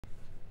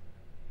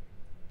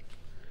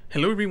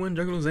Hello everyone,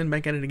 Juggalozen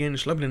back at it again,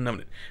 Schlub and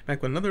it.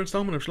 Back with another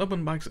installment of Schlub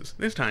Unboxes.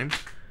 This time,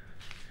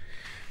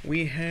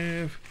 we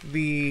have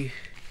the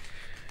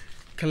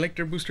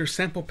collector booster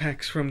sample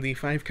packs from the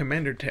 5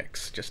 commander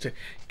techs, just to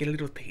get a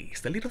little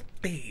taste of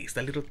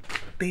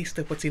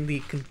what's in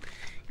the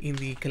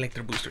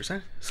collector boosters, huh?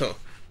 So,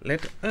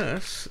 let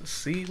us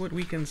see what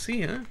we can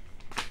see, huh?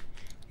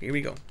 Here we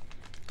go.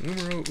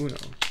 Numero uno.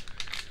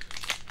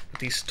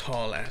 These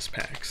tall ass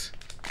packs.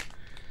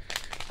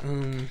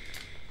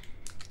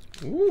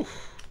 Ooh,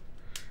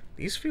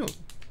 these feel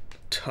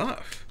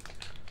tough.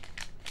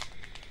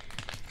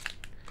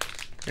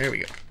 There we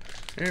go.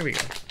 There we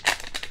go.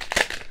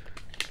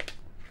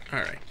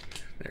 Alright,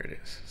 there it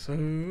is.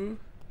 So,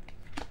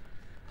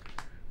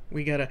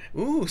 we got a,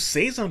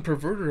 Saison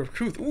Perverter of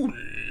Truth. Ooh,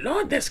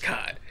 lord, this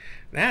card.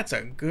 That's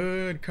a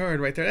good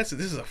card right there. This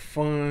is a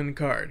fun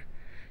card.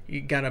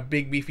 You got a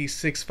big beefy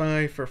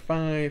 6/5 for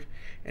 5,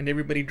 and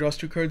everybody draws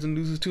 2 cards and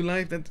loses 2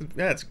 life.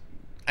 That's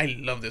I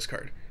love this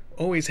card.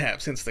 Always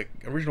have since the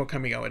original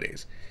Kamigawa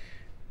days.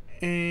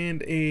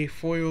 And a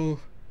foil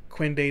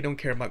Quende. Don't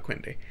care about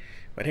Quende,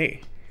 but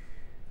hey,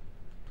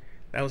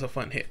 that was a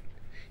fun hit.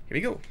 Here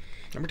we go.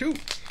 Number 2.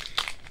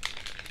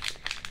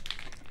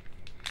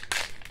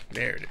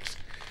 There it is.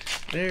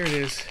 There it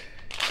is.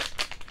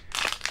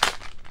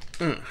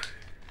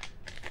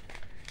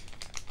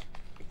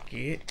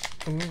 Get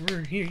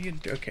over here.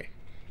 Okay.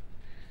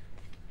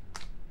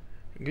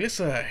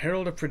 Glissa,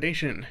 Herald of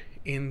Predation,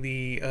 in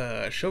the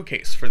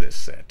showcase for this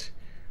set.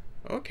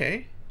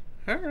 Okay.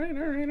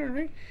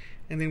 Alright.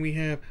 And then we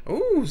have,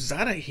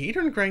 Zada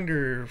Hedron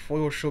Grinder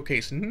foil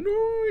showcase.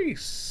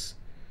 Nice.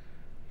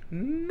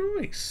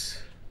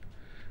 Nice.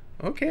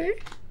 Okay.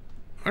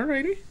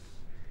 Alrighty.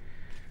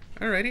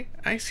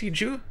 I see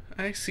you.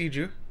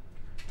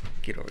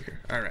 Get over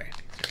here. Alright.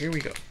 So here we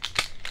go.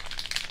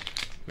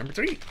 Number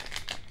 3.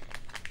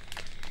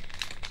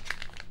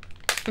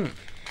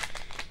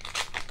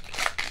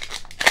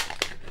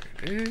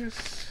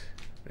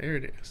 There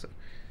it is. So,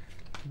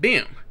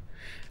 bam!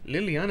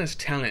 Liliana's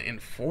Talent in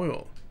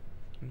foil.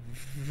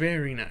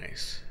 Very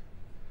nice.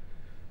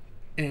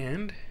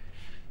 And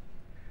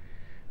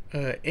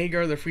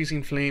Agar the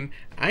Freezing Flame.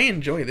 I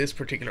enjoy this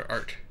particular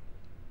art.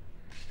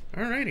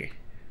 Alrighty.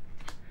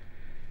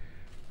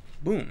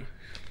 Boom.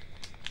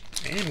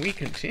 And we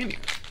continue.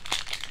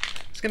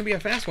 It's gonna be a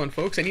fast one,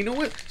 folks. And you know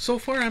what? So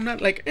far I'm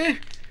not like,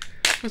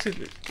 Was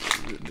it?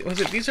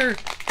 These are,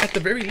 at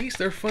the very least,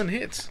 they're fun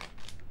hits.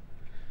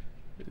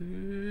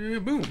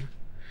 Boom.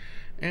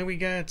 And we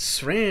got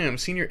SRAM,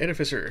 Senior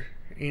Edificer,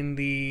 in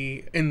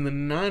the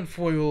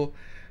non-foil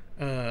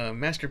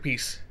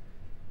masterpiece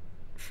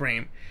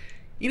frame.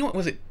 You know what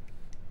was it?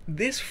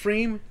 This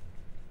frame,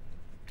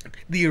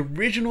 the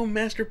original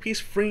masterpiece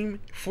frame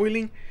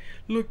foiling,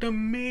 looked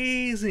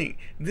amazing.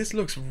 This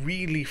looks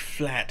really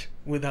flat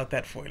without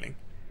that foiling.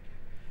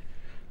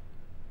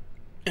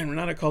 And we're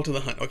not a call to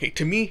the hunt. Okay,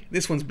 to me,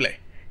 this one's bleh.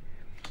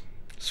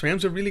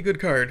 SRAM's a really good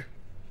card,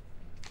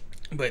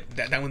 but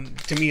that one,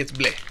 to me, it's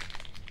bleh.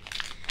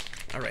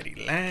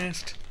 Alrighty,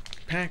 last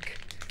pack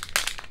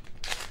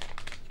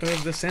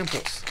of the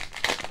samples.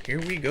 Here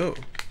we go.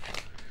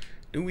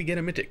 Do we get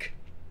a mythic?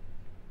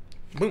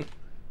 Boom.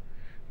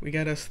 We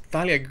got a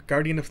Thalia,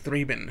 Guardian of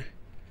Thraben.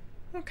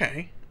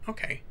 Okay.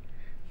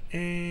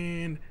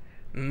 And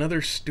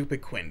another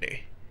stupid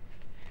Quende.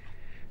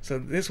 So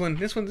this one's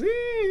was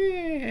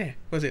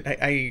it?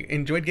 I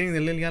enjoyed getting the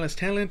Liliana's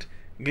Talent,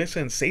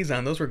 Glissa, and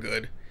Saison. Those were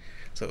good.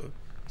 So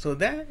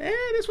that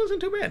this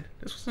wasn't too bad.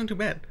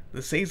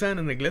 The Saison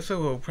and the Glissa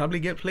will probably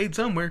get played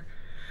somewhere.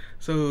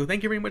 So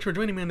thank you very much for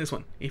joining me on this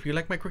one. If you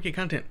like my quirky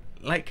content,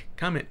 like,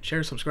 comment,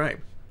 share,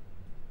 subscribe.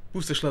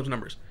 Boost the Schlub's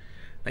numbers.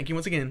 Thank you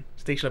once again.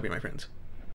 Stay Schlubby, my friends.